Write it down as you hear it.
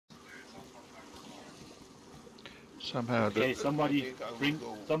Somehow. Okay, I somebody think I will bring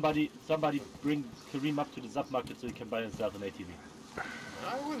go. somebody bring Kareem up to the Zap market so he can buy himself an ATV.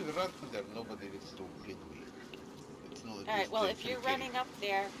 I will run there. Nobody needs to bring me. It's not All right. just Well, if free you're carry. running up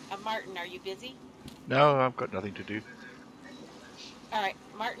there, Martin, are you busy? No, I've got nothing to do. All right.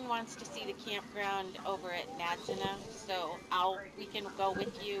 Martin wants to see the campground over at Nadezhda, so we can go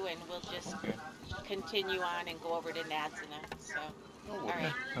with you, and we'll just Okay. continue on and go over to Nadezhda. So, No all worries. Yeah,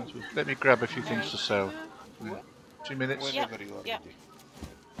 right. sounds good. Let me grab a few All things right. to sell. What? 2 minutes. Yep. Whenever you are Yep. ready.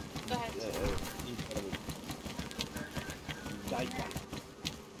 Go ahead.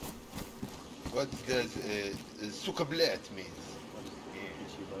 What does sukablet means?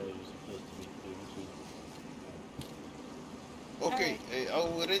 Okay, are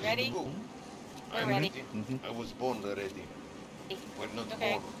we ready Ready? to go? We're I'm ready. I was born already. Well, not Okay.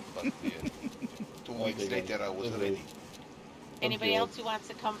 born, but 2 weeks later I was ready. Anybody else who wants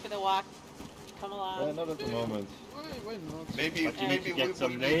to come for the walk, come along. Not at the moment. Why not? Maybe But you need maybe to we get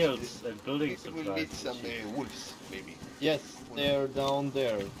some will nails and building meet, we will meet supplies. some wolves, maybe. Yes, they're down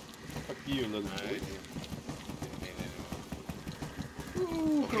there. Fuck you, little boy.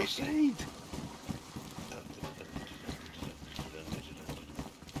 Ooh, Okay. crusade!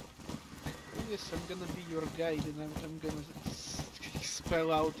 Yes, I'm gonna be your guide, and I'm gonna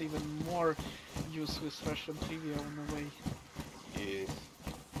spell out even more useless Russian trivia on the way. Yes,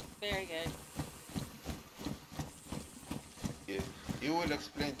 Very good. yes. You will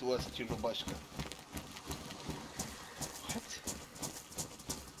explain to us Romashka. What?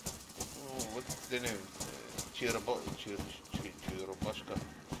 Oh, what's the name? Cherarus.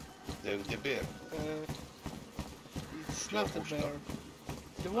 The bear. It's not a Cherarus. bear.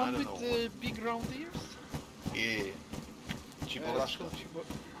 The I one don't with know the big round ears? Yeah. It's Chiborashka. called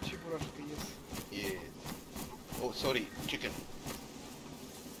Chiborashka, yes. Yeah. Oh, sorry, chicken.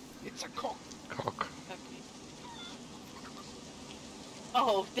 It's a cock. Cock. Okay.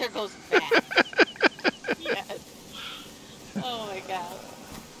 Oh, there goes that. Yes. Oh my God.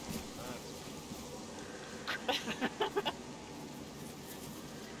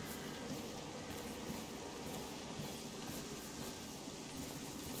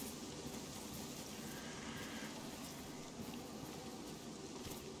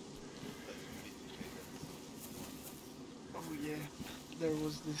 Oh yeah, there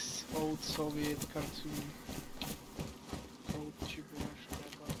was this old Soviet cartoon called Chiborashka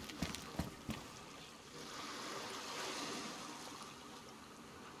about this.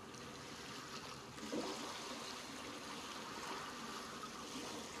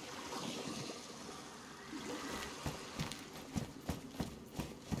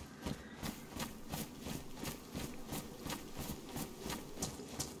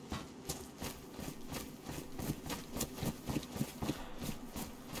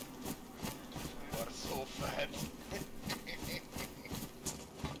 You are so fat.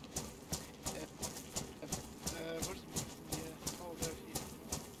 Where's yeah, oh there he is.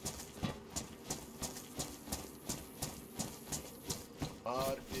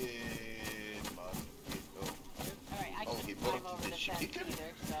 Martin. Oh. All right, I Oh, can't he climb brought over the the fence chicken?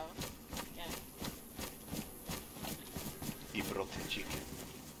 either, so yeah, He brought the chicken.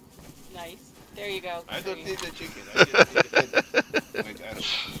 nice. There you go. I don't Kareem. need the chicken. I just need the head. Like arrow.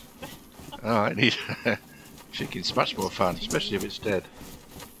 Oh, I need. Chicken's much more fun, especially if it's dead.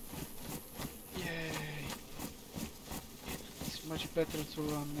 Yay! It's much better to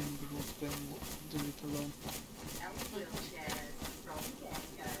run in group than do it alone.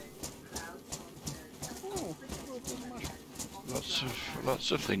 Oh, well done, Mash.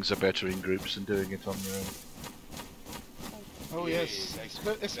 Lots of things are better in groups than doing it on your own. Oh Yeah, yes, like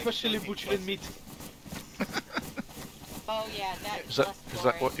especially something butchering meat. Oh yeah, that Is was that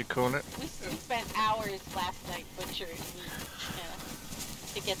boring. what you call it? We spent hours last night butchering meat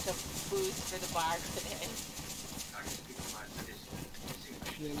to get the booze for the bar today.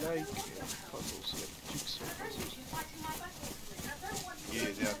 Actually, I like puzzles, like jigsaw puzzles.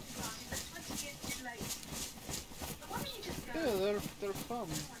 Yeah, they are. Yeah, they're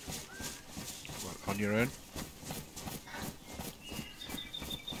fun. What, on your own?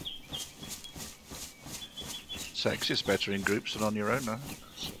 Sex is better in groups than on your own, no?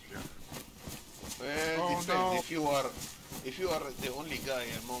 Well, Oh, depends. no. If you are the only guy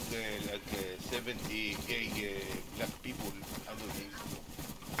among 70 gay black people, I don't think so.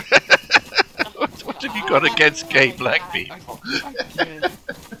 What have you got against gay my black God. people? I can't.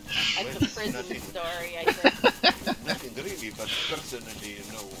 That's a prison Nothing. story, I think. Nothing really, but personally,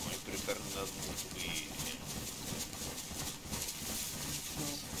 I prefer not to be.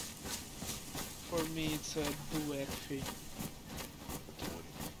 No. For me, it's a duet fee.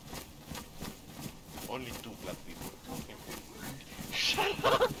 Only 2 black people. Okay. Shut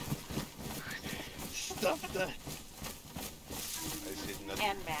up! Stop that! I said nothing.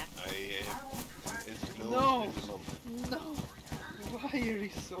 And Max. As close No. as a mom. No! Why are you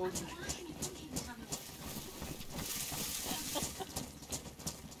so nice?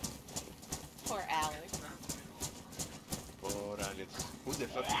 Poor Alex. Poor Alex. Who the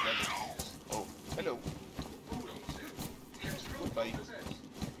fuck is Alex? Oh, hello. Goodbye.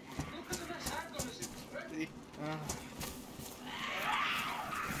 Ah.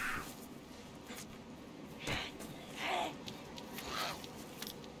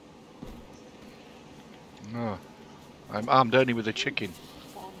 No. I'm armed only with a chicken.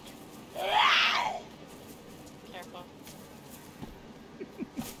 Careful.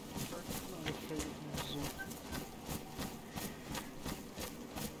 Not afraid of no zoo.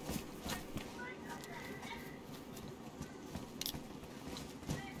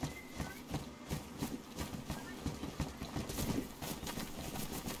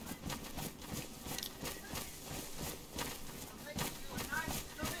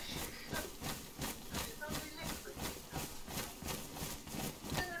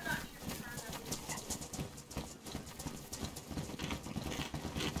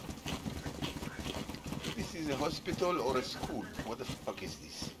 This is a hospital or a school? What the fuck is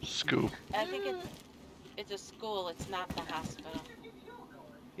this? School. I think it's a school. It's not the hospital.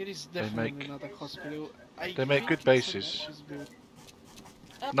 It is They definitely make- not a hospital. they make good bases.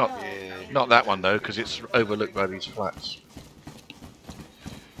 Oh, Not- okay. Not that one though, because it's overlooked by these flats.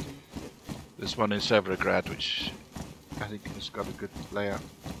 There's one in Severograd, which I think has got a good layout.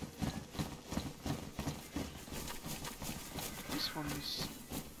 This one is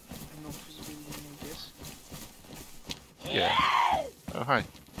an office building, I guess. Yeah. Oh hi.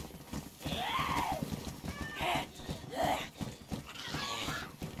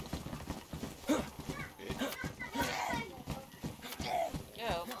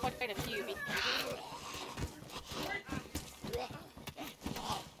 Oh, quite a few. Be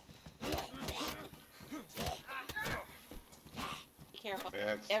careful.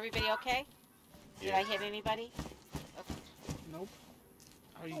 Max. Everybody okay? Did I hit anybody? Nope.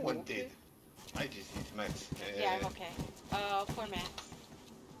 Are you No one okay? did. I just hit Max. Yeah, I'm okay. Oh, poor Max.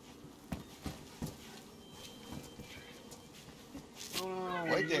 No,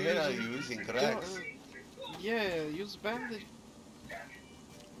 Why the hell are you using- using rags? Yeah, use bandage.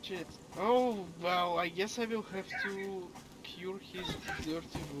 Shit. Oh, well, I guess I will have to cure his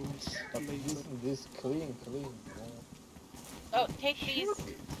dirty wounds But later. this clean. Oh, take these.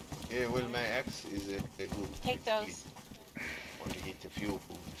 Yeah, well, my axe is a good. Take those. Only hit a few.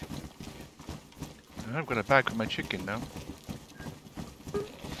 I've got a bag with my chicken now.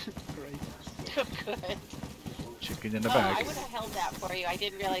 Great. Good. Chicken in a Oh, bag. I would have held that for you. I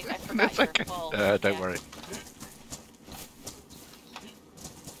didn't realize I forgot That's you were okay. full. Don't Yeah. worry.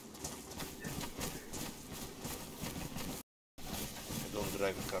 I don't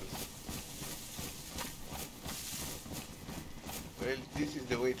drive cars. Well, this is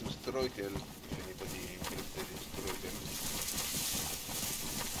the way to Stroitel, if anybody interested in Stroitel.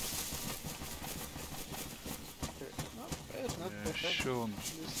 Not bad, not Yeah, bad. Sean.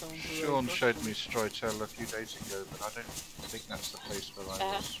 This sounds Sean very showed custom. me Stroitel a few days ago, but I don't think that's the place where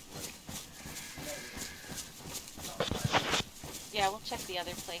I was. Yeah, we'll check the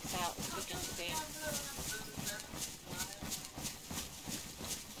other place out. We can see.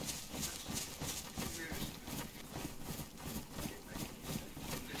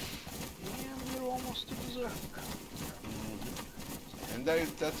 Yeah, we're almost to the zone. And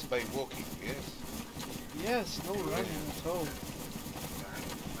that's by walking, yes? Yes, no running at all.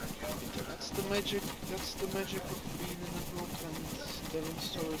 That's the magic of being in a group and telling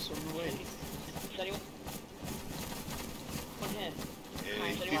stories on the way. Is anyone? One here.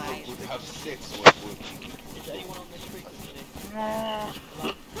 People Why? could have sex while walking. Is anyone on this frequency? Is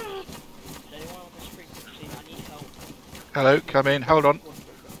anyone on this frequency? I need help. Hello, come in. Hold on.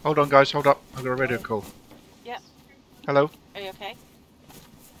 Hold on, guys. Hold up. I've got a radio call. Yep. Hello. Are you okay?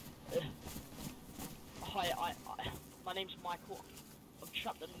 Hi, my name's Michael. I'm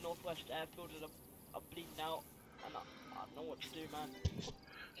trapped in the northwest airfield and I'm bleeding out. And I don't know what to do,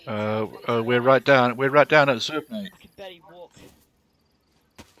 man. We're right down. We're right down at Zubny. I can barely walk.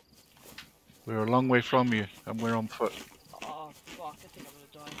 We're a long way from you, and we're on foot. Oh, fuck, I think I'm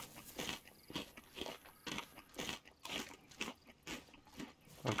gonna die.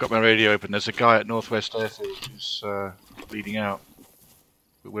 I've got my radio open. There's a guy at Northwest Airfield who's bleeding out.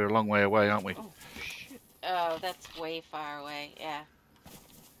 But we're a long way away, aren't we? Oh shit. Oh, that's way far away. Yeah.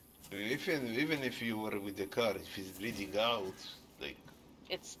 Even if you were with the car, if it's bleeding out, like,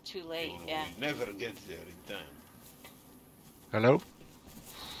 It's too late. You Yeah. will never get there in time. Hello?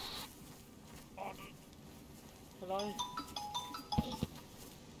 Hello?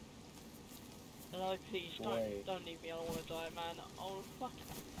 Hello, please, Wait. don't leave me, I don't want to die, man. Oh, fuck.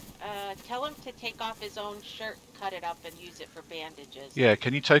 Tell him to take off his own shirt, cut it up, and use it for bandages. Yeah,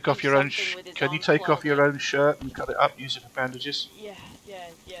 can you take off Do your own something with his can you own take off your clothing. own shirt and cut it up, use it for bandages? Yeah.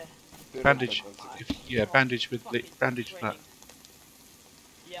 Bandage. Yeah, bandage with Fucking bandage with that. training.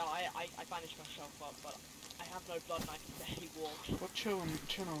 Yeah, I bandaged myself up, but I have no blood and I can barely walk. What channel?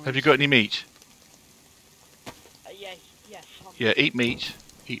 Have you got any meat? Yes. Yeah, eat meat.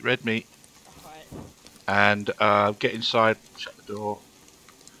 Eat red meat. Alright. And get inside, shut the door.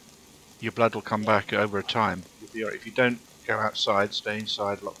 Your blood will come back over a time. You'll be alright. If you don't go outside, stay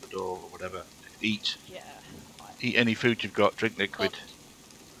inside, lock the door or whatever. Eat. Yeah. Eat any food you've got, drink liquid.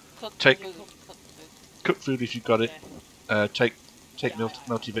 Cooked Take- food. Cook food if you've got it. Take Yeah,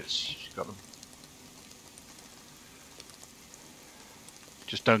 melty bits if you've got them.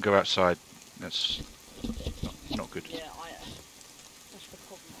 Just don't go outside. That's not good. Yeah, that's the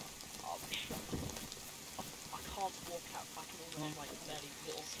problem. I can't walk out. I can almost like barely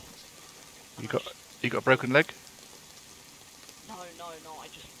walk. You got a broken leg? No, I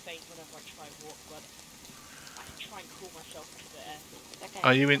just faint whenever I try to walk, but I can try and cool myself to the air. That guy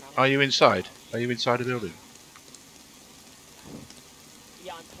Are you is in? running. Are you inside? Are you inside a building?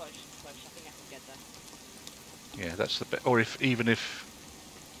 Yeah, I'm close. I think I can get there. Yeah, that's the best. Or even if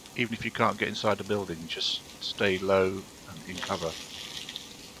you can't get inside the building, just stay low and in cover.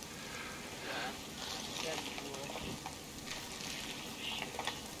 Then walk. Shit.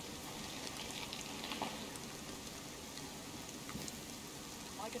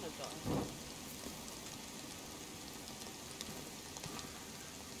 Am I gonna die?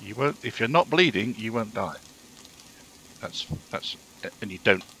 You won't. If you're not bleeding, you won't die. That's and you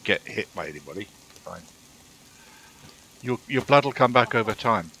don't get hit by anybody. Fine. Your blood will come back over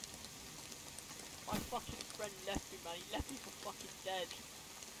time. My fucking friend left me, man. He left me for fucking dead.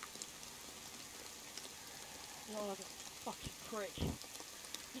 Oh, the fucking prick.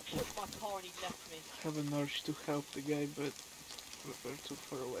 He took my car and he left me. Have an urge to help the guy, but we're too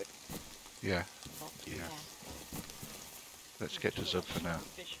far away. Yeah. Fuck Yeah. Yeah. Let's get to Zub for now.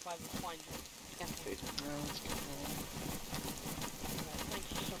 Fish if I can find him. Now let's get going. Thank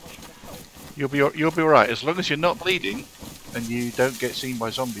you so much for the help. You'll be alright as long as you're not bleeding and you don't get seen by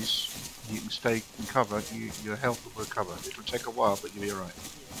zombies. You can stay in cover. Your health will recover. It will take a while, but you'll be alright.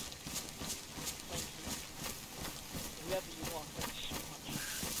 Thank you. Whoever you are, thank you so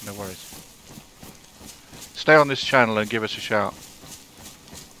much. No worries. Stay on this channel and give us a shout.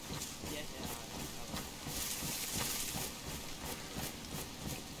 Yeah,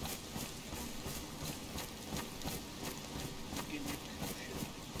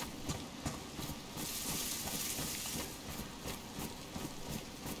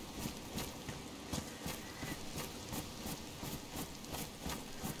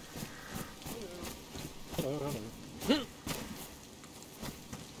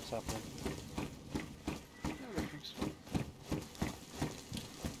 What's happening? Everything's fine.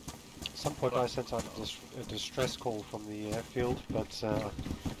 At some point I sent out a distress call from the airfield, but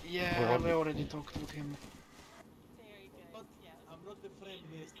Yeah, We're on- I already talked with him. Very good. Yes. I'm not the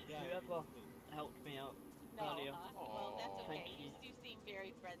friendliest guy. Whoever helped me out No, earlier. well, that's Thank okay. you. You seem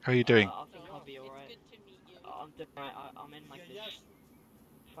very friendly. How are you doing? I think I'll be It's alright. good to meet you. I'm doing right. I'm in like Yeah, this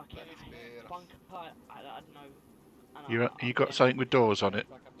fucking Better. bunker. I don't know. And You I'm got getting- something with doors on it?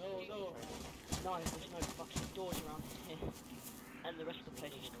 No. No, there's no fucking doors around here, and the rest of the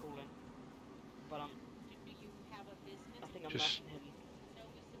place is cooling. But Do you have a business? I think I'm Just- matching him.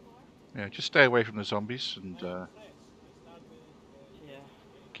 Novy Sobor? Yeah, just stay away from the zombies and Yeah.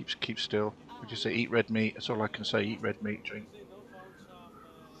 keep still. I just say eat red meat. That's all I can say. Eat red meat, drink,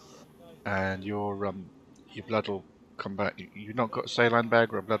 and your blood will come back. You've not got a saline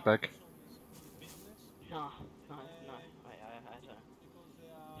bag or a blood bag? No. I don't.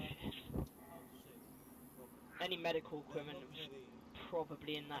 Any medical equipment was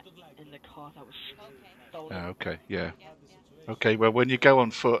probably in the car that was stolen. Oh, okay, yeah. Yeah. Okay, well, when you go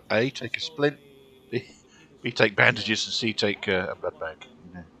on foot, A, take a splint. B, take bandages, and C, take a blood bag.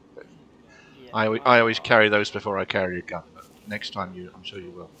 You know. Yeah, I always carry those before I carry a gun. But next time, I'm sure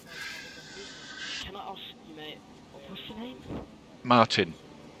you will. Can I ask you, mate? What's your name? Martin.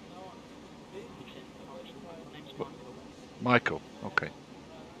 My name's What? Michael. Michael. Okay.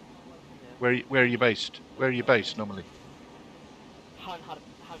 Yeah. Where are you based? Where are you based normally? Haven't had a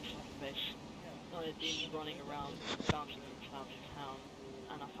base. I've been running around, bouncing from town to town,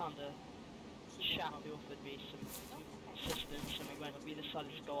 and I found a chap who offered me assistance, and we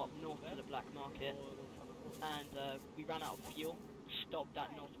decided to go up north to the black market, and we ran out of fuel, stopped at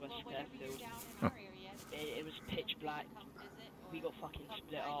Northwest Airfield. It was pitch black. We got fucking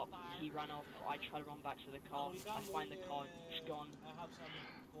split up. He ran off. I tried to run back to the car. I find the car, it's gone.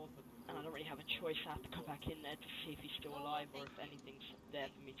 And I don't really have a choice. I have to come back in there to see if he's still alive or if anything's there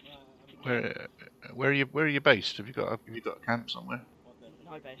for me to get. Where are you based? Have you got a camp somewhere?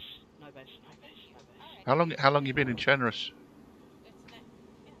 No base. How long you been in Cherarus?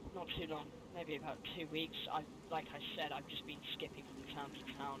 Not too long. Maybe about 2 weeks. Like I said, I've just been skipping from town to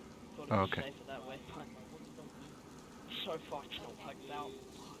town. Thought it was safer that way, but so far it's not worked out.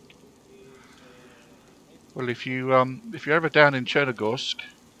 Well, if you're ever down in Chernogorsk,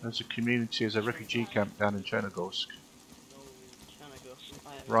 there's a refugee camp down in Chernogorsk.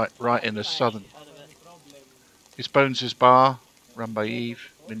 Right in the southern. It's Bones' bar, run by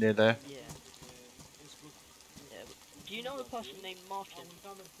Eve. Been near there. Yeah. Do you know a person named Martin,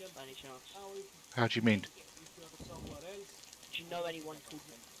 by any chance? How do you mean? Do you know anyone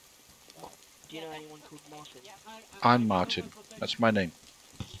called Martin? I'm Martin. That's my name.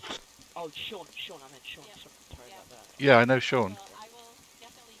 Oh, Sean, I meant Sean. Sorry about that. Yeah, I know Sean.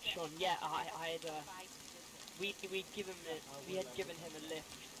 Sean, yeah, I had, we had given him a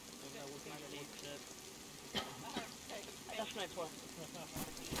lift. That's no point.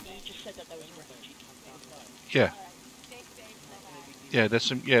 He just said that there was a refugee camp down there. Yeah,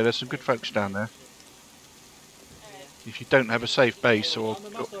 there's some good folks down there. If you don't have a safe base or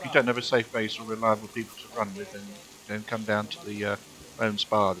reliable people to run with, then come down to the Bones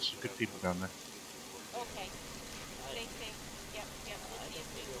Bar. There's some good people down there. Okay. Stay safe. Yep. We'll see you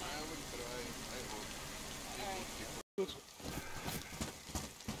soon. I will try. I hope. Alright.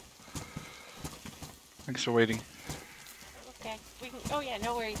 Thanks for waiting. Okay. Oh yeah,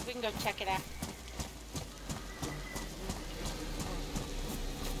 no worries. We can go check it out.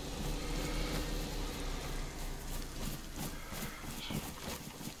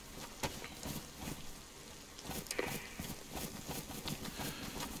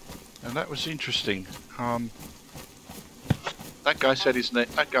 And that was interesting. That guy said his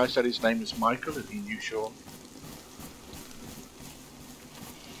name was Michael, and he knew Sean.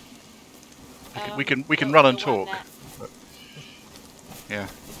 We can run and talk. Yeah.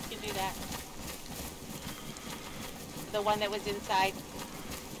 You can do that. The one that was inside.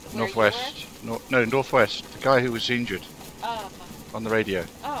 Northwest. No, Northwest. The guy who was injured. Oh. On the radio.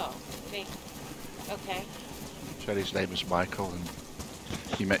 Oh. Okay. Said his name was Michael, and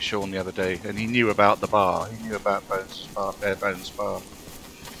he met Sean the other day, and he knew about the bar. He knew about Bones Bar. Bones Bar.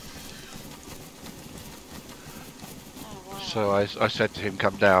 Oh, wow. So I said to him,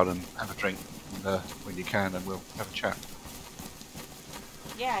 come down and have a drink when you can, and we'll have a chat.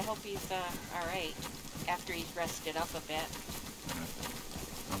 Yeah, I hope he's alright after he's rested up a bit.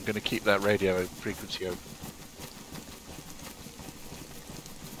 I'm going to keep that radio frequency open.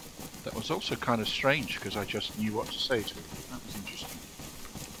 That was also kind of strange because I just knew what to say to him. That was interesting.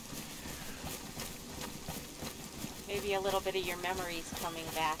 Maybe a little bit of your memories coming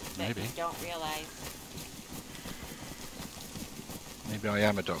back that Maybe. you don't realize. Maybe I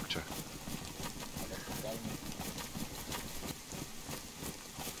am a doctor.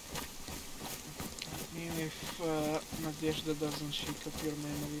 I mean, if Nadezhda doesn't shake up your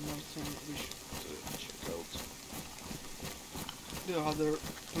memory, Martin, we should check out the other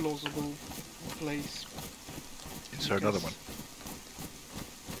plausible place. Is there another one?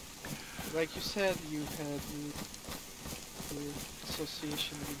 Like you said, you had the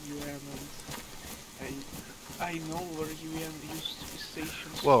association with UN, and I know where UN used to be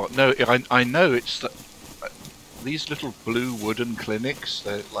stationed. Well, no, I know it's these little blue wooden clinics.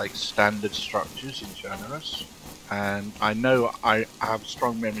 They're like standard structures in Cherarus, and I know I have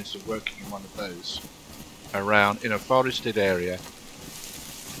strong memories of working in one of those around in a forested area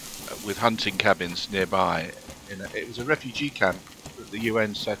with hunting cabins nearby. It was a refugee camp that the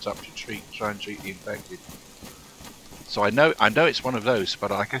UN set up to try and treat the infected. So I know it's one of those,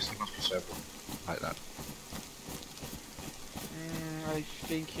 but I guess there must be several like that. I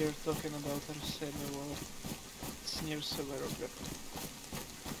think you're talking about Arsenal. It's near Severograd.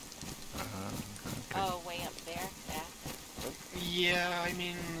 Okay. Oh, way up there? Yeah. Yeah, I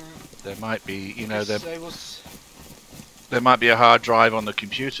mean... There might be, there might be a hard drive on the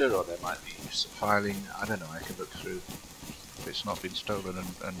computer, or there might be some filing. I don't know. I can look through. If it's not been stolen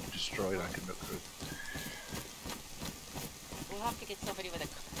and destroyed, I can look through. We'll have to get somebody with a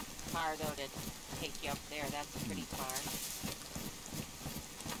car, though, to take you up there. That's pretty far.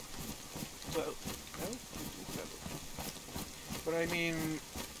 Well, but I mean,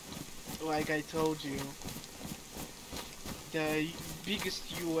 like I told you, the biggest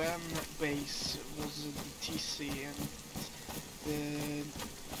UN base was the TC, and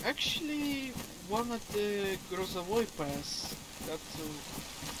actually one at the Grozovoi Pass, that the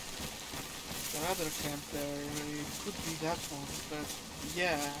other camp there, it could be that one, but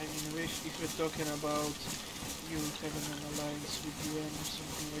yeah, I mean, if we're talking about you having an alliance with UN or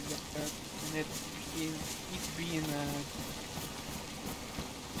something like that, and it being a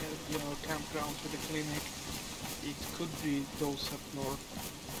campground with a clinic, it could be those up north.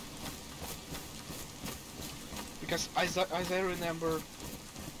 Because as I remember,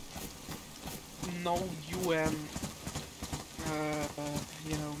 no UN,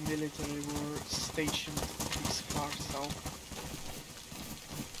 military were stationed this far south.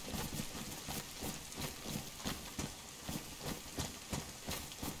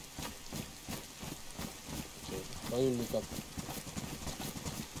 Why you look up?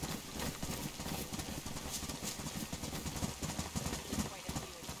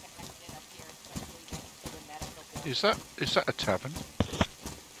 Is that a tavern?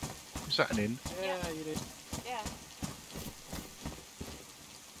 Is that an inn? Yeah, it is. Yeah.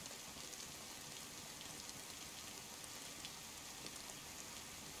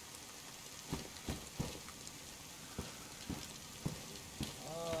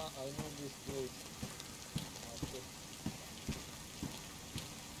 I know this place. Okay.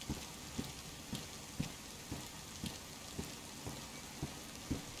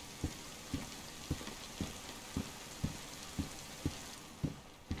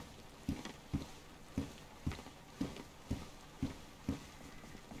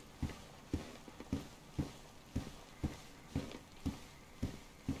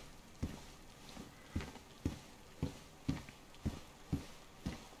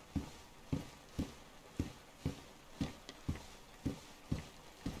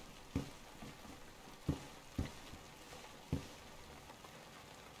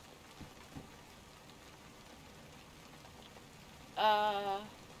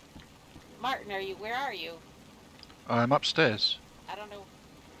 Martin, where are you? I'm upstairs. I don't know.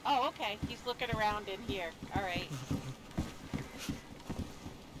 Oh, okay. He's looking around in here. All right.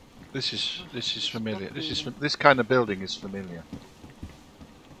 This is familiar. This kind of building is familiar.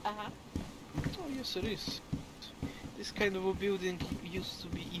 Uh-huh. Oh yes, it is. This kind of a building used to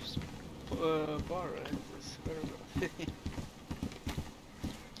be Eve's bar at Severograd.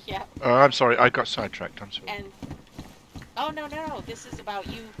 Yeah. I'm sorry, I got sidetracked. I'm sorry. And oh no. This is about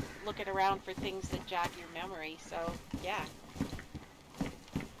you looking around for things that jog your memory. So yeah.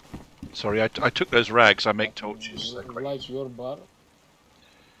 Sorry, I took those rags. I make torches. Like your bar?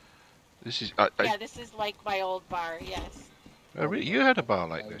 This is. Yeah, this is like my old bar. Yes. Oh, really? You had a bar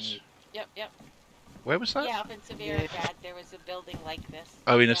like this? Yep. Where was that? Yeah, up in Severograd, there was a building like this.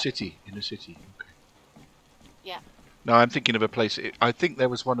 Oh, in Yeah. a city. In a city. Okay. Yeah. No, I'm thinking of a place. I think there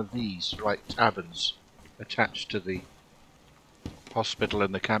was one of these, right, taverns attached to the hospital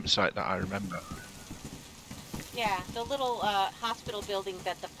and the campsite that I remember. Yeah, the little hospital buildings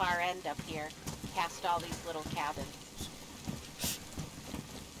at the far end up here, past all these little cabins.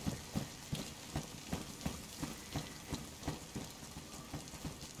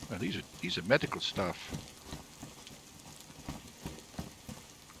 Well, these are medical staff.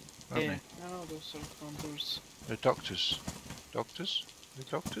 Aren't Yeah. they? No, those are hunters. They're doctors. Doctors? They're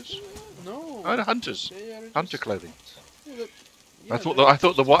doctors? No. Oh, they're hunters. They are Hunter just- clothing. Yeah, I thought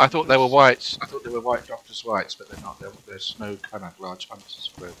they were whites. I thought they were white doctors' whites, but they're not. They're snow kind of large hunters'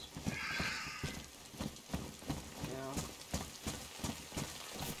 clothes. Yeah.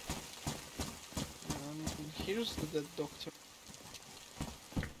 Here's the dead doctor.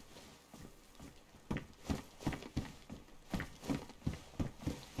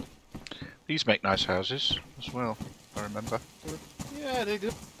 These make nice houses as well. I remember. Yeah, they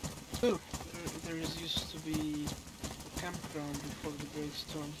do. There used to be a campground before the Great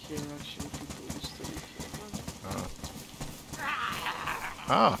Storm here. Actually, people used to live here.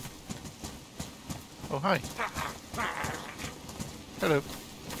 Ah. Oh, hi. Hello.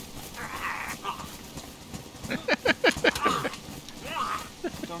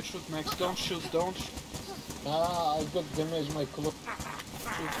 Don't shoot, Max. Don't shoot. Don't shoot. Ah, I got damaged my clothes.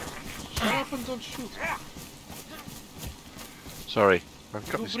 Shut up and don't shoot. Sorry. I've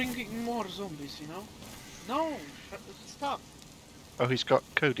got You're this. bringing more zombies, you know? No! Stop! Oh, he's got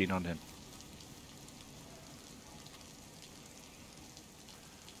codeine on him.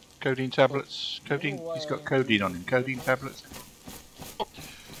 Codeine tablets. Codeine. He's got codeine on him. Codeine tablets. No.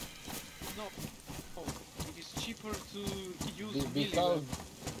 Oh, it is cheaper to use Because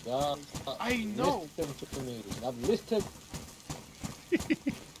I know! listen to me. Not listen.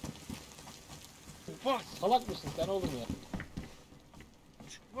 What? Salak mısın sen oğlum ya?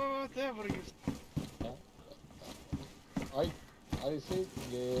 whatever you I said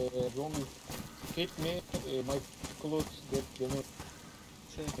zombie hit me, my clothes get damaged.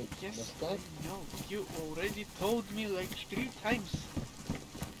 say. Yes, I Understand? know. You already told me like 3 times.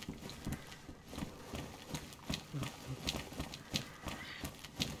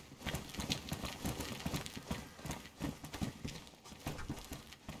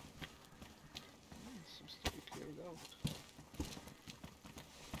 Seems to be cleared out.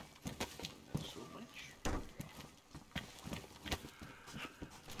 Not so much.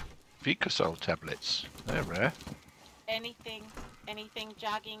 Vicosol tablets. They're rare. Anything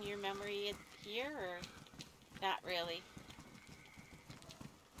jogging your memory here, or not really?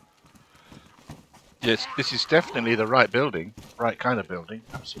 Yes, this is definitely the right building. Right kind of building.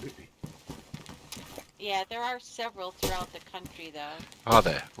 Absolutely. Yeah, there are several throughout the country, though. Are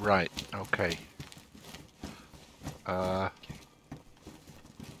there? Right. Okay.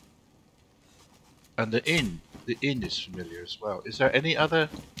 And the inn. The inn is familiar as well. Is there any other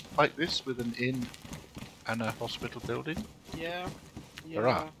like this with an inn and a hospital building? Yeah, There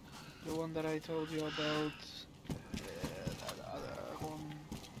are. the one that I told you about, that other one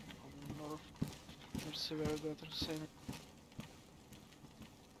on north, near Severograd or Sen.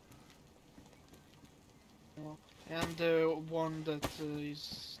 And the one that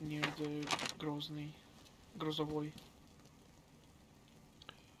is near the Grozovoy.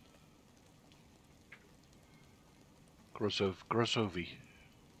 Grozovi.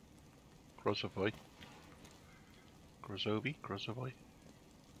 Grozovoy. Grozovoy.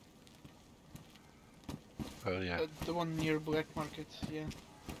 Oh yeah. The one near Black Market, yeah.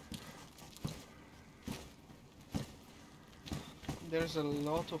 There's a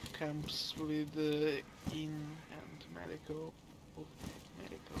lot of camps with inn and medical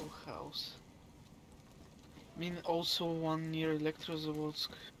house. I mean, also one near Elektrozavodsk.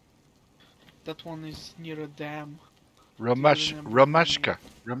 That one is near a dam. Romashka.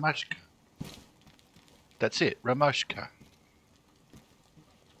 That's it. Romashka.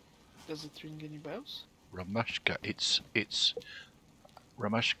 Does it ring any bells? Romashka. It's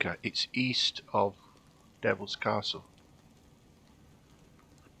Romashka. It's east of Devil's Castle.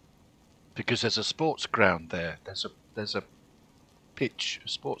 Because there's a sports ground there. There's a pitch, a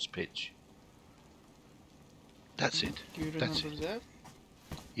sports pitch. That's it. Do you That's remember that?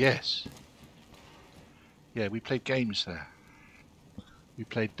 Yes. Yeah, we played games there. We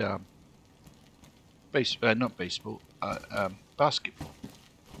played not baseball, basketball.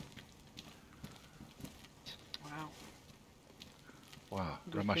 Wow. Wow,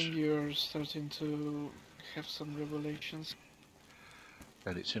 Good thing you're starting to have some revelations.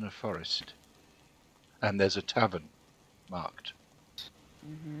 And it's in a forest. And there's a tavern marked.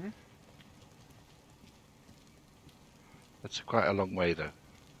 Mm-hmm. That's quite a long way though.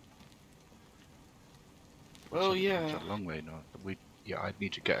 Well, It's yeah. a long way north. I'd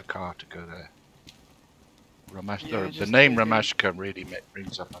need to get a car to go there. Romashka. Yeah, The just name maybe- Romashka really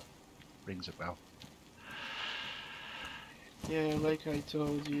rings a bell. Yeah, like I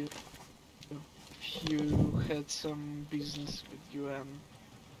told you, if you had some business with UN,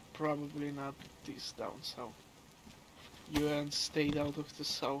 probably not this down south. UN stayed out of the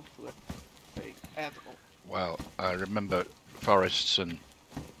south, like at all. Well, I remember forests and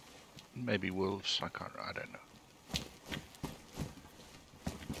maybe wolves. I don't know.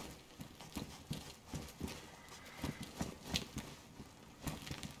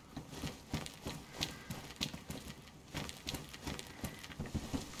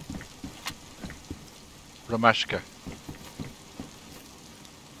 Romashka.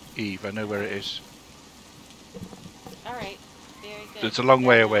 Eve, I know where it is. Alright, very good. It's a long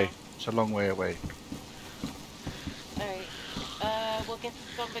way Then, away. It's a long way away. Alright, we'll get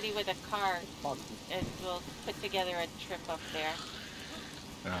somebody with a car and we'll put together a trip up there.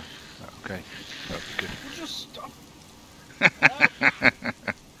 Ah, okay. That'll be good. Just stop.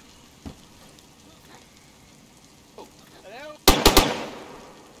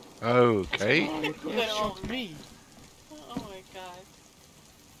 Okay. That shocked me. Oh my god.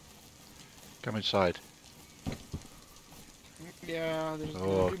 Come inside. Yeah, there's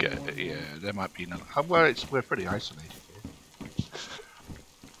Oh, gonna be more. yeah, there might be another. Well, we're pretty isolated here.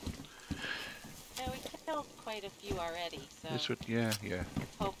 Yeah, we killed quite a few already, so This would, yeah.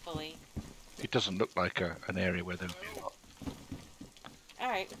 hopefully. It doesn't look like an area where there'll be a lot.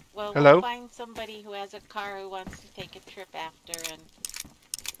 Alright, well, Hello? we'll find somebody who has a car who wants to take a trip after, and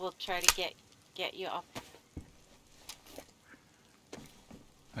we'll try to get you up.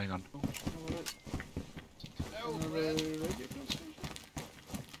 Hang on.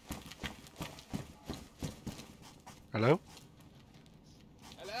 Hello?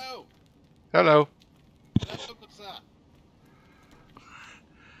 Hello. Hello. Hello, good sir.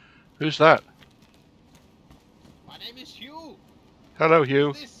 Who's that? My name is Hugh. Hello, Hugh.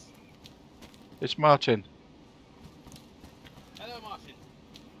 Who's this? It's Martin. Hello, Martin.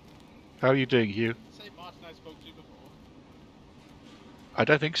 How are you doing, Hugh? Say Martin I spoke to before. I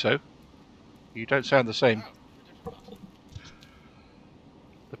don't think so. You don't sound the same. Oh, a different Martin.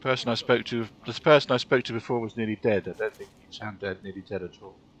 The person I spoke to before was nearly dead. I don't think you sound dead, nearly dead at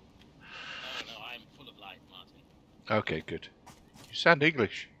all. No, I'm full of life, Martin. Okay, good. You sound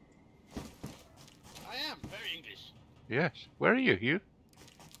English. I am very English. Yes. Where are you, Hugh?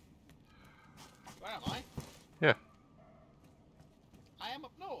 Where am I? Yeah. I am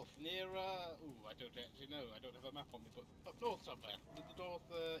up north, near, I don't actually know. I don't have a map on me, but up north somewhere. The north,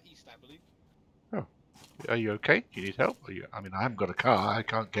 east, I believe. Oh. Are you okay? Do you need help? I mean, I haven't got a car. I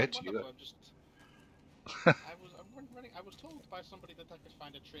can't get to you. I'm just... I'm running. I was told by somebody that I could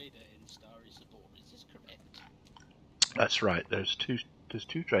find a trader in Starry Sobor. Is this correct? That's right. There's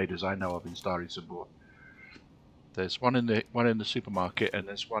two traders I know of in Starry Sobor. There's one in the supermarket, and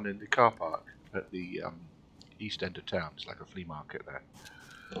there's one in the car park at the east end of town. It's like a flea market there.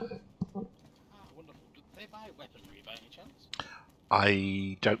 Ah, wonderful. Do they buy weaponry by any chance?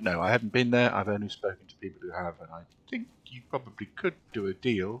 I don't know. I haven't been there. I've only spoken to people who have, and I think you probably could do a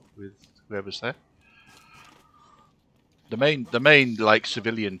deal with whoever's there. The main like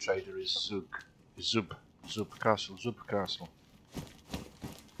civilian trader is Zub Castle.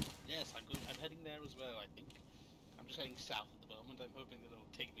 Yes, I'm heading there as well. I think I'm just heading south at the moment. I'm hoping that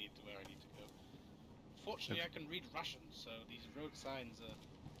it'll take me to where I need to go. Fortunately, I can read Russian, so these road signs are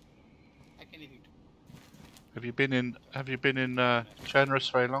like anything. Have you been in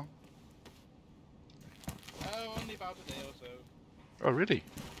Cherarus very long? Oh, only about a day or so. Oh, really?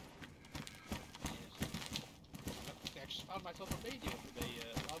 Yes. I just found myself a radio with a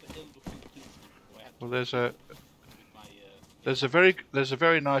rather ill-looking policeman. Well, there's a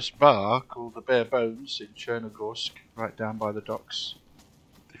very nice bar called the Bare Bones in Chernogorsk, right down by the docks.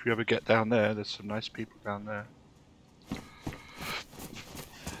 If you ever get down there, there's some nice people down there.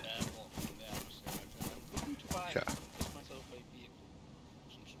 Yeah.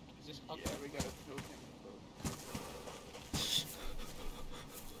 Yeah, we gotta fill him.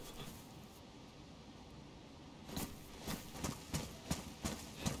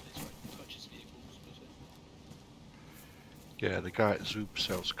 Yeah, the guy at Zoop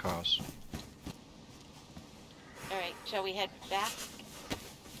sells cars. Alright, shall we head back?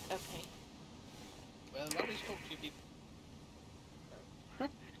 Okay. Well, lovely to talk to you people.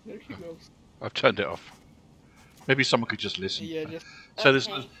 There he goes. I've turned it off. Maybe someone could just listen. Yeah, just So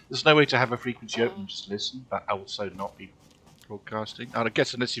Okay. there's no way to have a frequency open, just listen, but also not be broadcasting. And I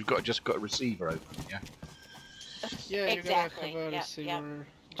guess unless you've just got a receiver open, yeah. yeah, Exactly. you gotta have a Yep, receiver. yep.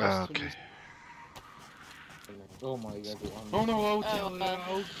 Just Ah, to okay. listen. Oh my god. Oh no, out Oh, there,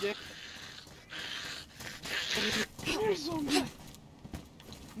 out there. Oh, zombie!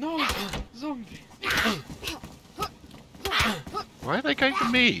 No, zombie! Why are they going for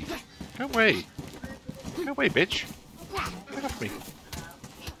me? Go away. Go away, bitch. Get off me.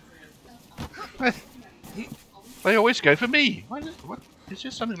 They always go for me. What? Is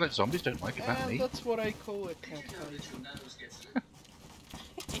there something that zombies don't like about me? That's what I call a cat fight.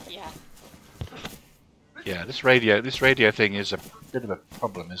 Yeah. Yeah, this radio thing is a bit of a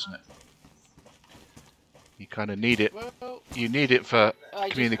problem, isn't it? You kind of need it. Well, You need it for Oh, I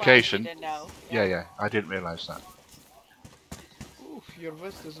communication. just wanted you to know. Yeah. I didn't realise that. oof, your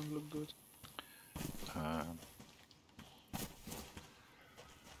vest doesn't look good.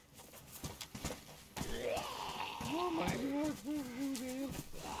 Oh my god, who the hell?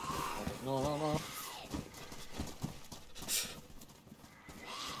 No.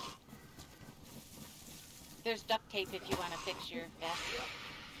 There's duct tape if you want to fix your vest.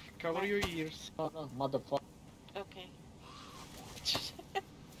 Cover your ears. No, motherfucker. Okay.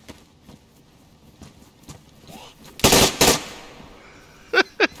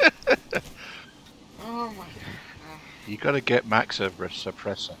 Oh my god. You got to get Max a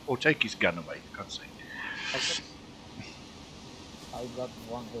suppressor, or take his gun away. For God's sake. I got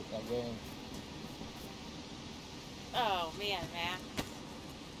one hit again. Oh man, Mac.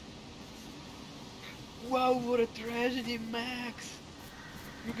 Wow, what a tragedy, Max!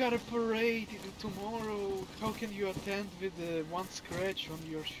 You got a parade tomorrow. How can you attend with one scratch on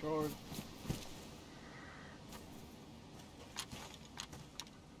your shirt?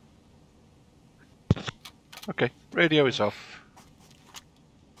 Okay, radio is off.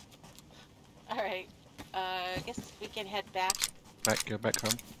 Alright. I guess we can head back. Go back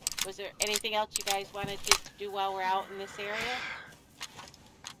home. Was there anything else you guys wanted to do while we're out in this area?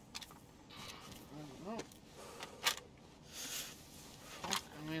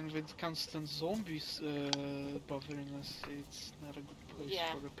 with constant zombies bothering us, it's not a good place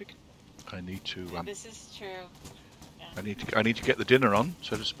Yeah. for a picnic. I need to. This is true. I need to get the dinner on,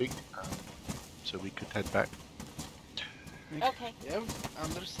 so to speak, so we could head back. Okay. Yeah,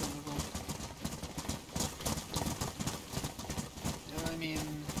 understandable. I mean,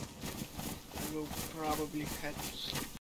 I will probably head to sleep.